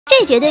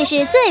这绝对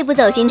是最不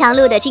走寻常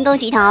路的清宫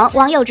旗头。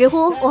网友直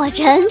呼我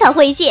真的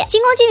会谢。清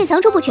宫剧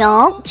层出不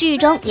穷，剧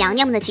中娘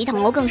娘们的旗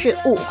头更是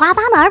五花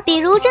八门，比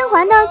如甄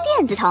嬛的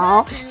辫子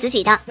头、慈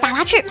禧的大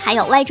拉翅，还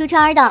有外出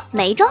圈的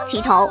眉庄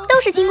旗头，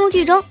都是清宫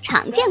剧中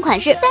常见款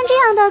式。但这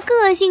样的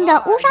个性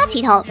的乌纱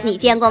旗头，你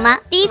见过吗？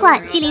第一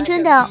款西林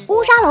春的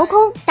乌纱镂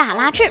空大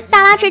拉翅，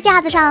大拉翅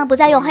架子上不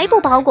再用黑布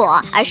包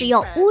裹，而是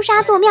用乌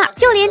纱做面，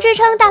就连支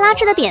撑大拉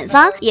翅的扁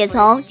方也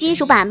从金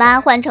属板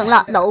板换成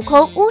了镂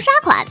空乌纱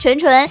款，纯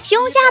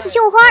胸瞎子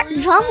绣花，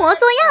装模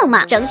作样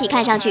嘛，整体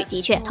看上去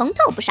的确通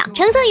透不少。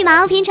橙色羽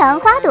毛拼成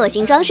花朵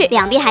形装饰，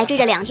两边还缀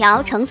着两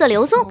条橙色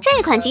流苏。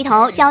这款旗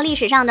头较历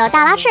史上的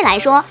大拉翅来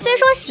说，虽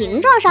说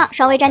形状上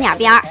稍微沾点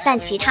边儿，但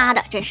其他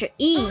的真是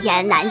一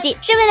言难尽。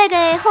是为了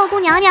给后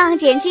宫娘娘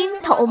减轻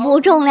头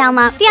部重量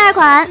吗？第二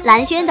款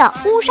蓝轩的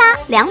乌纱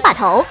两把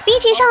头，比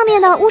起上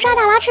面的乌纱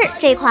大拉翅，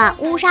这款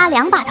乌纱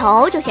两把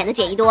头就显得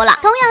简易多了。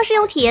同样是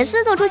用铁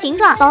丝做出形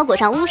状，包裹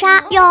上乌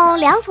纱，用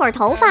两撮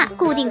头发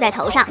固定在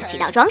头上，起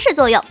到装饰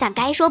作用。但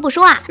该说不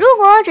说啊，如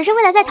果只是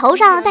为了在头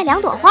上戴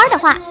两朵花的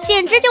话，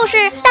简直就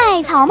是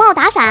戴草帽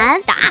打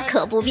伞，大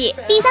可不必。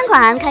第三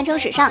款堪称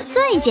史上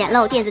最简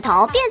陋辫子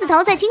头，辫子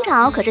头在清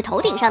朝可是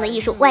头顶上的艺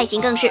术，外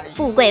形更是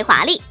富贵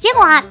华丽。结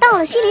果啊，到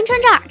了西林春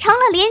这儿成了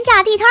廉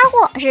价地摊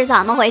货，是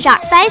怎么回事？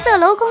白色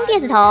镂空辫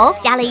子头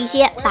加了一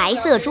些白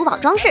色珠宝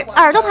装饰，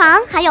耳朵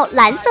旁还有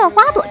蓝色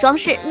花朵装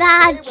饰，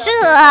那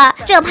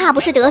这怕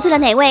不是得罪了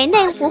哪位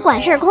内府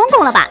管事公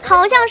公了吧？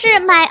好像是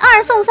买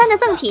2送3的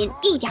赠品，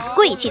一点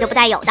贵气都不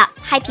带有的，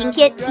还平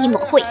添一抹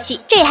晦气。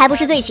这还不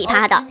是最奇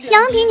葩的，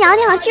祥嫔娘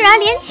娘居然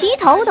连旗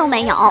头都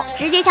没有，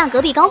直接向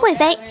隔壁高贵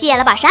妃借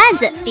了把扇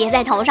子别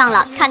在头上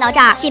了。看到这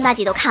儿，辛巴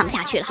吉都看不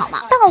下去了好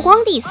吗？道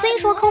光帝虽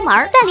说抠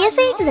门，但连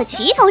妃子的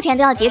旗头钱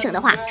都要节省的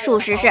话，属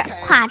实是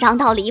夸张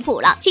到离谱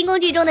了。清宫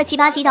剧中的奇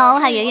葩旗头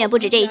还远远不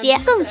止这些，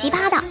更奇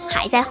葩的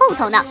还在后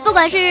头呢。不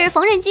管是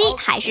缝纫机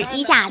还是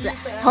衣架子，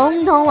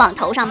通通往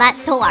头上搬，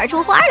都玩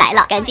出花来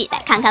了，赶紧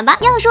来看看吧。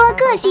要说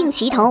个性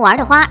旗头玩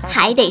的花，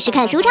还得是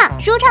看舒畅。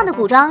舒畅的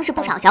古装是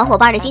不少小伙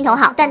伴的心头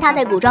好，但他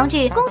在古装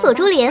剧《宫锁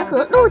珠帘》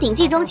和《鹿鼎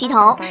记》中旗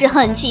头是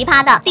很奇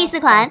葩的。第4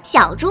款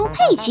小猪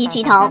佩奇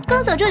旗头，《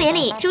宫锁珠帘》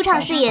里舒畅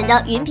饰演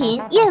的云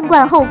嫔艳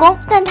冠后宫，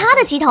但他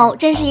的旗头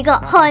真是一个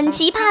很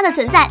奇葩的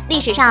存在，历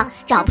史上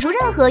找不出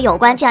任何有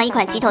关这样一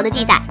款旗头的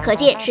记载，可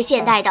见是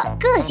现代的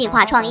个性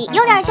化创意，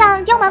有点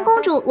像刁蛮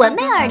公主文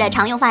媚儿的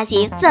常用发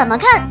型，怎么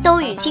看都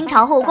与清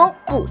朝后宫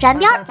不沾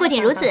边。不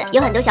仅如此，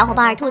有很多小伙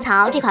伴吐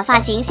槽这款发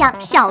型像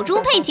小猪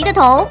佩奇的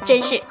头，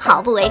真是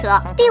毫不违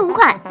和。第5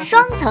款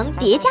双层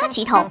叠加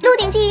旗头，《鹿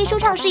鼎记》舒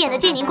畅饰演的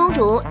建宁公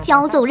主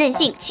骄纵任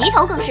性，旗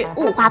头更是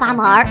五花八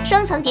门，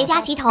双层叠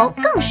加旗头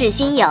更是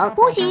新颖，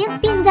屋型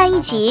并在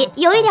一起，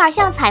有一点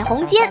像彩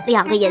虹间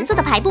2个颜色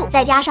的排布，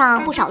再加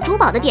上不少珠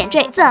宝的点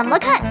缀，怎么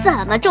看怎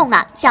么重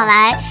啊！想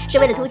来是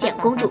为了凸显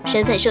公主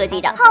身份设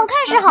计的，好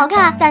看是好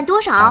看，但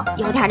多少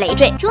有点累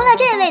赘。除了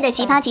这类的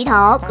奇葩旗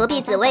头，隔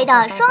壁紫薇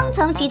的双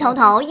层旗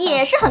头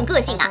也是很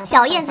个性啊。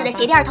小燕子的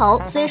鞋垫头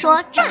虽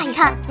说乍一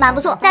看蛮不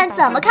错，但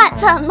怎么看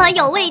怎么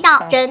有味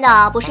道，真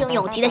的不是用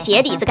永琪的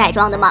鞋底子改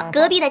装的吗？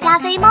隔壁的加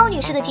菲猫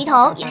女士的旗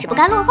头也是不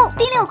甘落后。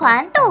第6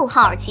款逗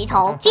号旗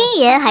头，金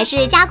爷还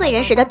是嘉贵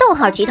人时的逗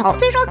号旗头，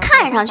虽说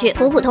看上去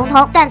普普通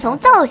通，但从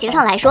造型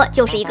上来说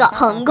就是一个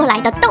横过来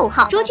的逗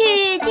号，除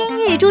去金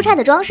玉珠钗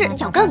的装饰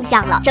就更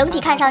像了，整体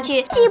看上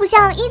去既不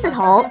像1字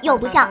头，又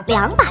不像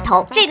2把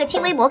头，这个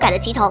轻微魔改的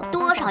旗头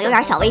多少有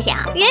点小危险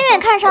啊，远远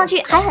看上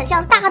去还很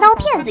像大刀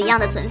片子一样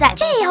的存在，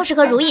这要是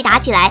和如意打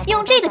起来，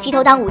用这个旗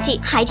头当武器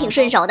还挺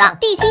顺手的。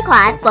第7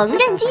款缝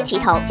纫机旗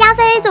头，嘉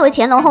妃作为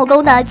乾隆后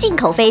宫的进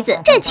口妃子，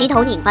这旗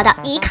头拧巴的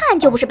一看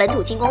就不是本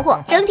土清宫货，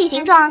整体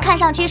形状看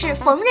上去是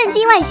缝纫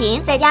机外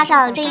形，再加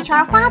上这一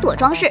圈花朵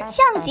装饰，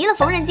像极了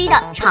缝纫机的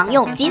常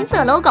用金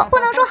色 logo， 不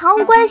能说毫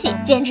无关系，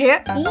简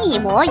直一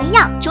模一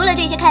样。除了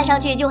这些看上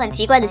去就很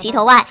奇怪的旗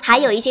头外，还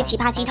有一些奇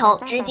葩旗头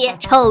直接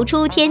丑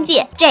出天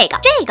界。这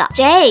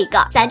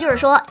个，咱就是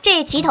说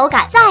这旗头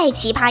感再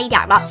奇葩一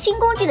点吗？清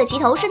宫剧的旗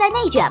头是在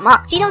内卷吗？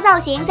旗头造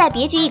型在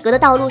别具一格的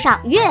道路上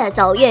越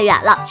走越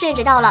远了，甚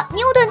至到了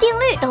牛顿定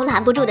律都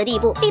拦不住的地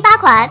步。第8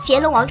款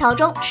乾隆王朝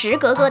中池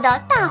格格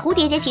的大蝴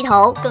蝶结旗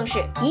头更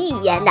是一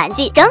言难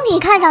尽，整体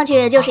看上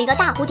去就是一个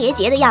大蝴蝶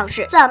结的样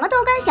式，怎么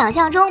都跟想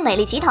象中美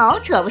丽旗头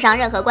扯不上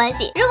任何关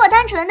系。如果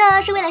单纯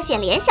的是为了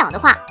显脸小的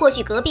话，或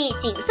许隔壁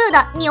锦色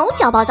的牛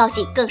角包造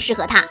型更适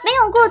合它，没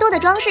有过多的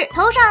装饰，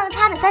头上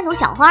插着3朵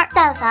小花，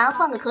但凡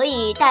换个可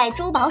以戴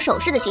珠宝首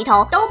饰的旗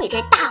头，都比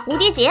这大蝴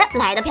蝶结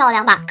来得漂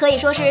亮吧，可以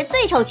说是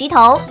最丑旗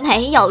头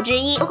没有之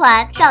一。有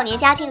款少年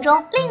嘉庆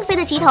中令妃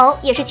的旗头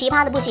也是奇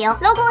葩的不行，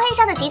镂空黑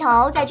纱的旗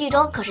头在剧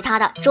中可是她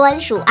的专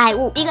属爱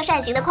物，一个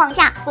扇形的框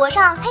架，裹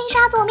上黑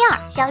纱做面，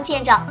镶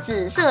嵌着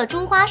紫色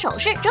珠花首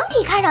饰，整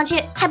体看上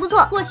去还不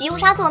错。或许用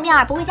纱做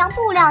面不会像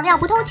布料那样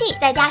不透气，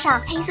再加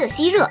上黑色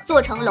吸热，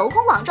做成镂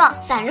空网状，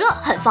散热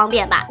很方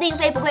便吧？令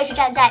妃不愧是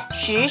站在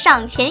时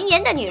尚前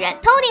沿的女人，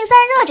头顶散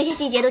热这些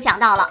细节都想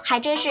到了，还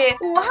真是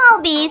5号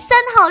比3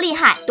号厉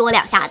害多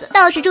2下子。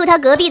倒是住他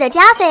隔壁的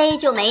嘉妃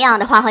就没样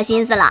的花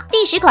心思了。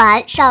第10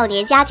款少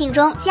年嘉庆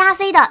中，嘉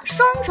妃的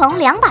双重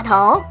2把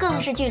头更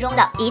是剧中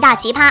的一大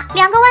奇葩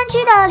，2个弯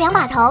曲的2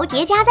把头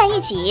叠加在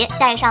一起，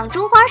戴上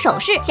珠花首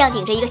饰，像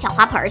顶着一个小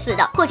花盆似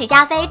的。或许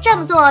嘉妃这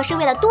么做是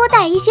为了多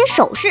戴一些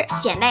首饰，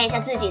显摆一下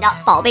自己的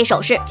宝贝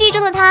首饰。剧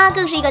中的她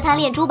更是一个贪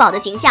恋珠宝的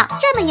形象，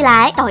这么一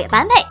来倒也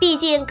般配。毕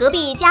竟隔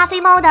壁加菲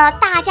猫的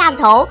大架子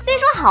头虽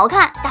说好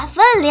看，但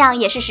分量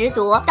也是十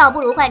足，倒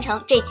不如换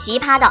成这奇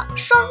葩的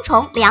双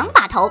重2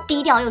把头，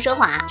低调又奢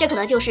华。这可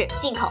能就是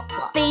进口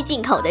和非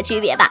进口的区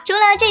别吧。除了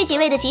这几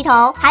位的旗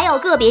头，还有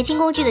个别清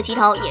宫剧的旗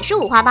头也是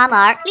五花八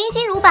门。林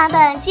心如版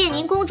本建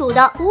宁公主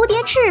的蝴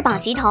蝶翅膀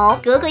旗头，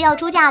格格要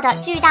出嫁的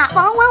巨大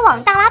防蚊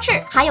网大拉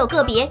翅，还有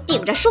个别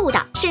顶着树的，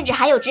甚至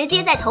还有直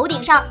接在头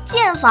顶上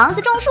建房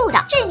子种树的。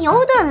这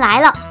牛顿来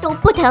了都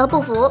不得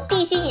不服，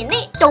地心引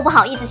力都不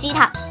好意思吸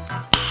它。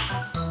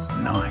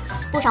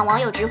不少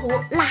网友直呼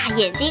辣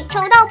眼睛，丑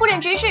到不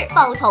忍直视，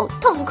抱头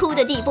痛哭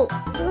的地步。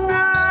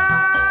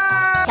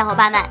小伙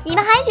伴们，你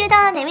们还觉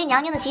得哪位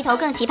娘娘的旗头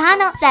更奇葩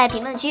呢？在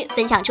评论区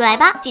分享出来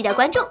吧！记得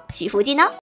关注徐福记呢。